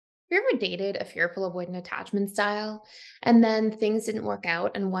You ever dated a fearful avoidant attachment style and then things didn't work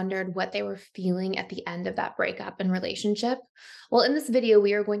out and wondered what they were feeling at the end of that breakup and relationship? Well, in this video,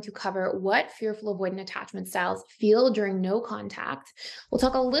 we are going to cover what fearful avoidant attachment styles feel during no contact. We'll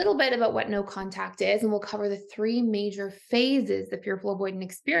talk a little bit about what no contact is, and we'll cover the three major phases the fearful avoidant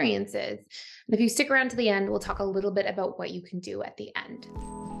experiences. And if you stick around to the end, we'll talk a little bit about what you can do at the end.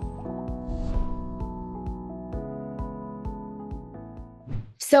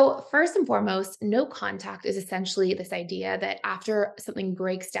 So, first and foremost, no contact is essentially this idea that after something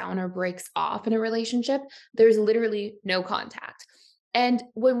breaks down or breaks off in a relationship, there's literally no contact. And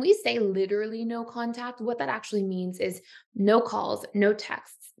when we say literally no contact, what that actually means is no calls, no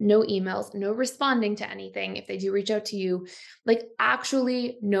texts, no emails, no responding to anything if they do reach out to you, like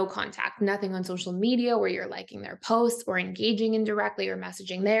actually no contact, nothing on social media where you're liking their posts or engaging indirectly or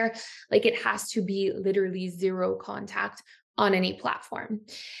messaging there. Like it has to be literally zero contact on any platform.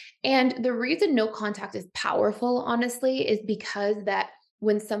 And the reason no contact is powerful, honestly, is because that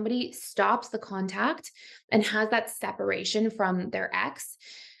when somebody stops the contact and has that separation from their ex,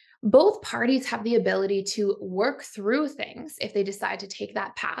 both parties have the ability to work through things if they decide to take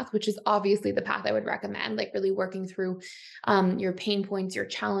that path, which is obviously the path I would recommend, like really working through your pain points, your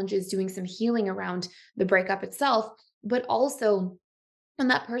challenges, doing some healing around the breakup itself, but also when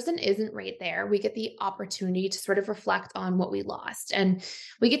that person isn't right there, we get the opportunity to sort of reflect on what we lost. And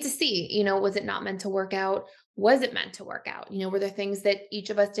we get to see, was it not meant to work out? Was it meant to work out? Were there things that each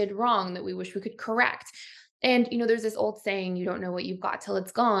of us did wrong that we wish we could correct? And, there's this old saying, you don't know what you've got till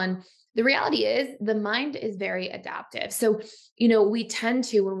it's gone. The reality is the mind is very adaptive. So, we tend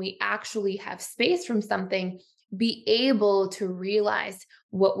to, when we actually have space from something, be able to realize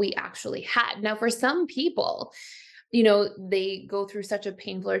what we actually had. Now, for some people, they go through such a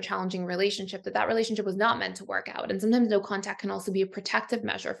painful or challenging relationship that relationship was not meant to work out. And sometimes no contact can also be a protective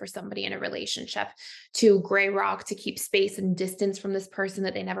measure for somebody in a relationship to gray rock, to keep space and distance from this person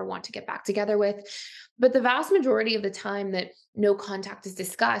that they never want to get back together with. But the vast majority of the time that no contact is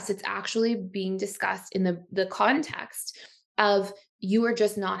discussed, it's actually being discussed in the context of you are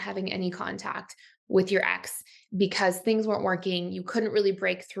just not having any contact with your ex because things weren't working. You couldn't really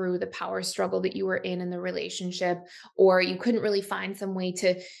break through the power struggle that you were in the relationship, or you couldn't really find some way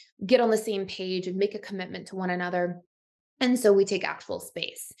to get on the same page and make a commitment to one another. And so we take actual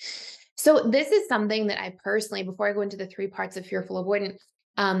space. So this is something that I personally, before I go into the three parts of fearful avoidant,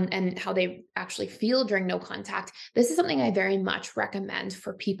 and how they actually feel during no contact, this is something I very much recommend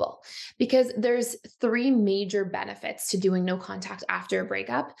for people because there's three major benefits to doing no contact after a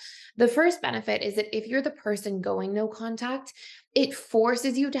breakup. The first benefit is that if you're the person going no contact, it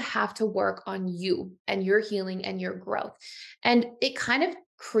forces you to have to work on you and your healing and your growth. And it kind of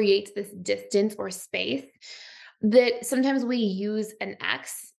creates this distance or space that sometimes we use an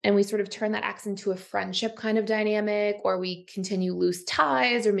ex and we sort of turn that ex into a friendship kind of dynamic, or we continue loose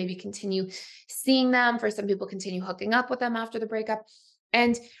ties, or maybe continue seeing them. For some people, continue hooking up with them after the breakup.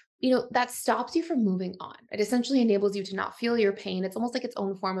 And that stops you from moving on. It essentially enables you to not feel your pain. It's almost like its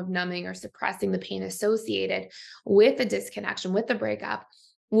own form of numbing or suppressing the pain associated with the disconnection, with the breakup,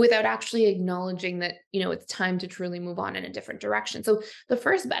 without actually acknowledging that, it's time to truly move on in a different direction. So the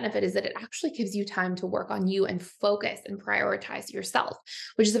first benefit is that it actually gives you time to work on you and focus and prioritize yourself,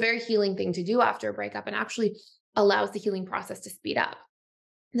 which is a very healing thing to do after a breakup and actually allows the healing process to speed up.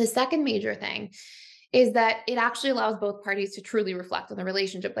 The second major thing is that it actually allows both parties to truly reflect on the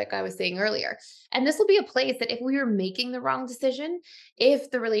relationship, like I was saying earlier. And this will be a place that if we are making the wrong decision,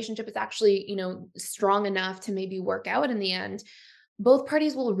 if the relationship is actually, strong enough to maybe work out in the end, both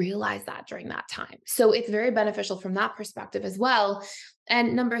parties will realize that during that time. So it's very beneficial from that perspective as well.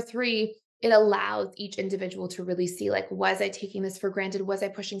 And number three, it allows each individual to really see, like, was I taking this for granted? Was I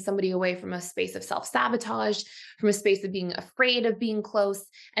pushing somebody away from a space of self-sabotage, from a space of being afraid of being close?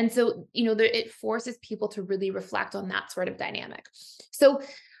 And so, it forces people to really reflect on that sort of dynamic. So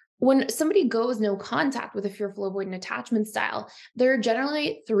when somebody goes no contact with a fearful avoidant attachment style, there are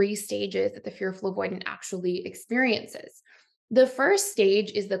generally three stages that the fearful avoidant actually experiences. The first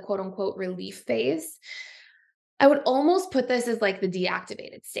stage is the quote unquote relief phase. I would almost put this as like the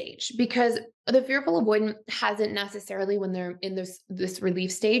deactivated stage because the fearful avoidant hasn't necessarily, when they're in this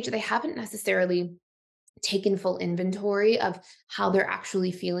relief stage, they haven't necessarily taken full inventory of how they're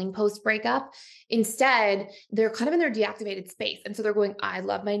actually feeling post breakup. Instead, they're kind of in their deactivated space. And so they're going, I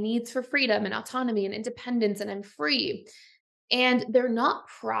love my needs for freedom and autonomy and independence, and I'm free. and they're not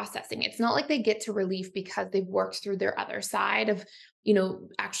processing. It's not like they get to relief because they've worked through their other side of,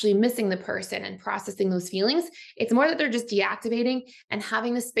 actually missing the person and processing those feelings. It's more that they're just deactivating, and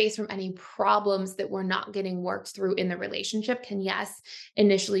having the space from any problems that were not getting worked through in the relationship can, yes,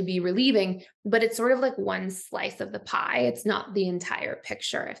 initially be relieving, but it's sort of like one slice of the pie. It's not the entire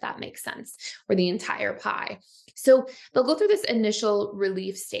picture, if that makes sense, or the entire pie. So they'll go through this initial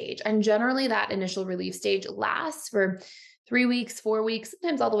relief stage, and generally that initial relief stage lasts for 3 weeks, 4 weeks,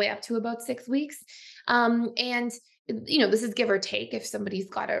 sometimes all the way up to about 6 weeks. And this is give or take. If somebody's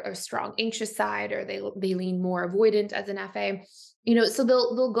got a strong anxious side, or they lean more avoidant as an FA, so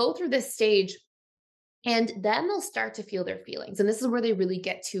they'll go through this stage, and then they'll start to feel their feelings. And this is where they really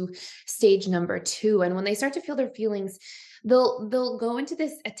get to stage number 2. And when they start to feel their feelings, they'll go into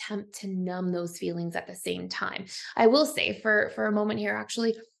this attempt to numb those feelings at the same time. I will say, for a moment here,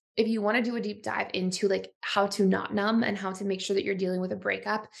 actually, if you want to do a deep dive into like how to not numb and how to make sure that you're dealing with a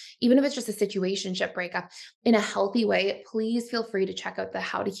breakup, even if it's just a situationship breakup, in a healthy way, please feel free to check out the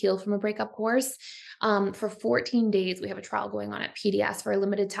How to Heal from a Breakup course. For 14 days, we have a trial going on at PDS for a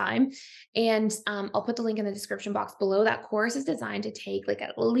limited time. And I'll put the link in the description box below. That course is designed to take like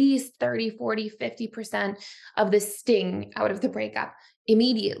at least 30, 40, 50% of the sting out of the breakup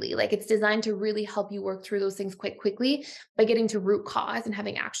immediately. Like, it's designed to really help you work through those things quite quickly by getting to root cause and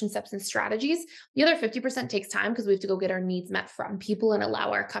having action steps and strategies. The other 50% takes time because we have to go get our needs met from people and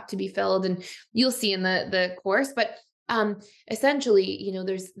allow our cup to be filled. And you'll see in the course, but essentially,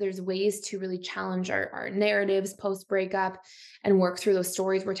 there's ways to really challenge our narratives post breakup and work through those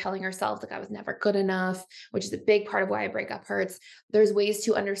stories we're telling ourselves, like I was never good enough, which is a big part of why a breakup hurts. There's ways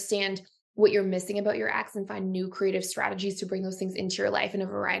to understand what you're missing about your ex and find new creative strategies to bring those things into your life in a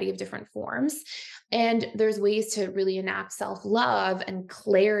variety of different forms. And there's ways to really enact self-love and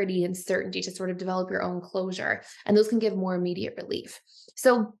clarity and certainty to sort of develop your own closure. And those can give more immediate relief.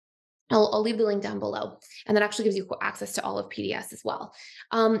 So I'll leave the link down below, and that actually gives you access to all of PDS as well.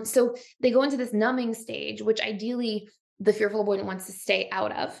 So they go into this numbing stage, which ideally the fearful avoidant wants to stay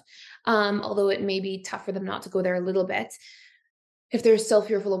out of, although it may be tough for them not to go there a little bit if they're still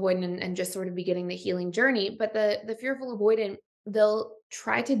fearful avoidant and just sort of beginning the healing journey. But the fearful avoidant, they'll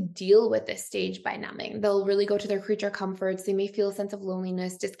try to deal with this stage by numbing. They'll really go to their creature comforts. They may feel a sense of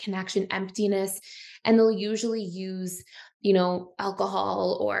loneliness, disconnection, emptiness, and they'll usually use,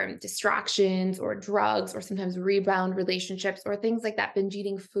 alcohol or distractions or drugs, or sometimes rebound relationships or things like that, binge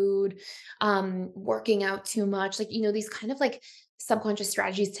eating food, working out too much, like, these kind of like subconscious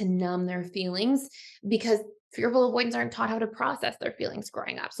strategies to numb their feelings, because fearful avoidants aren't taught how to process their feelings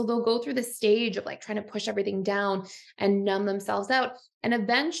growing up. So they'll go through the stage of like trying to push everything down and numb themselves out. And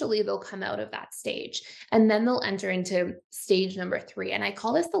eventually they'll come out of that stage. And then they'll enter into stage number 3. And I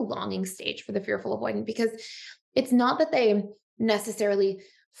call this the longing stage for the fearful avoidant, because it's not that they necessarily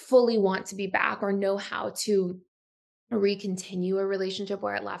fully want to be back or know how to recontinue a relationship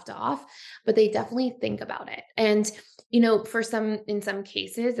where it left off, but they definitely think about it. And, in some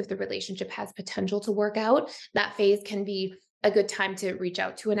cases, if the relationship has potential to work out, that phase can be a good time to reach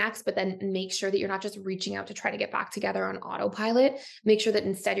out to an ex, but then make sure that you're not just reaching out to try to get back together on autopilot. Make sure that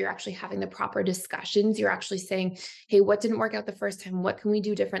instead you're actually having the proper discussions. You're actually saying, hey, what didn't work out the first time? What can we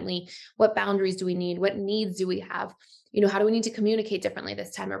do differently? What boundaries do we need? What needs do we have? How do we need to communicate differently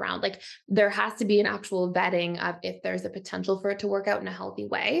this time around? Like, there has to be an actual vetting of if there's a potential for it to work out in a healthy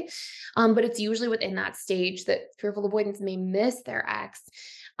way. But it's usually within that stage that fearful avoidants may miss their ex.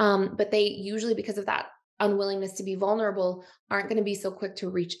 But they usually, because of that unwillingness to be vulnerable, aren't going to be so quick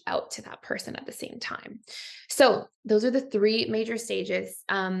to reach out to that person at the same time. So those are the 3 major stages.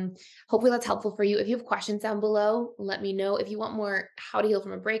 Hopefully that's helpful for you. If you have questions down below, let me know. If you want more How to Heal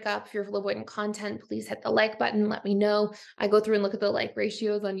from a Breakup, fearful avoidant content, please hit the like button. Let me know. I go through and look at the like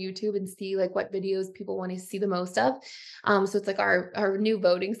ratios on YouTube and see like what videos people want to see the most of. So it's like our new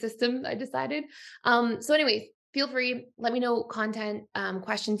voting system, I decided. So anyways, feel free, let me know content,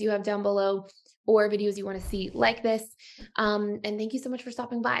 questions you have down below, or videos you want to see like this. And thank you so much for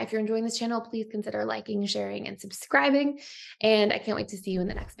stopping by. If you're enjoying this channel, please consider liking, sharing, and subscribing. And I can't wait to see you in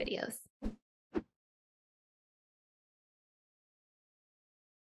the next videos.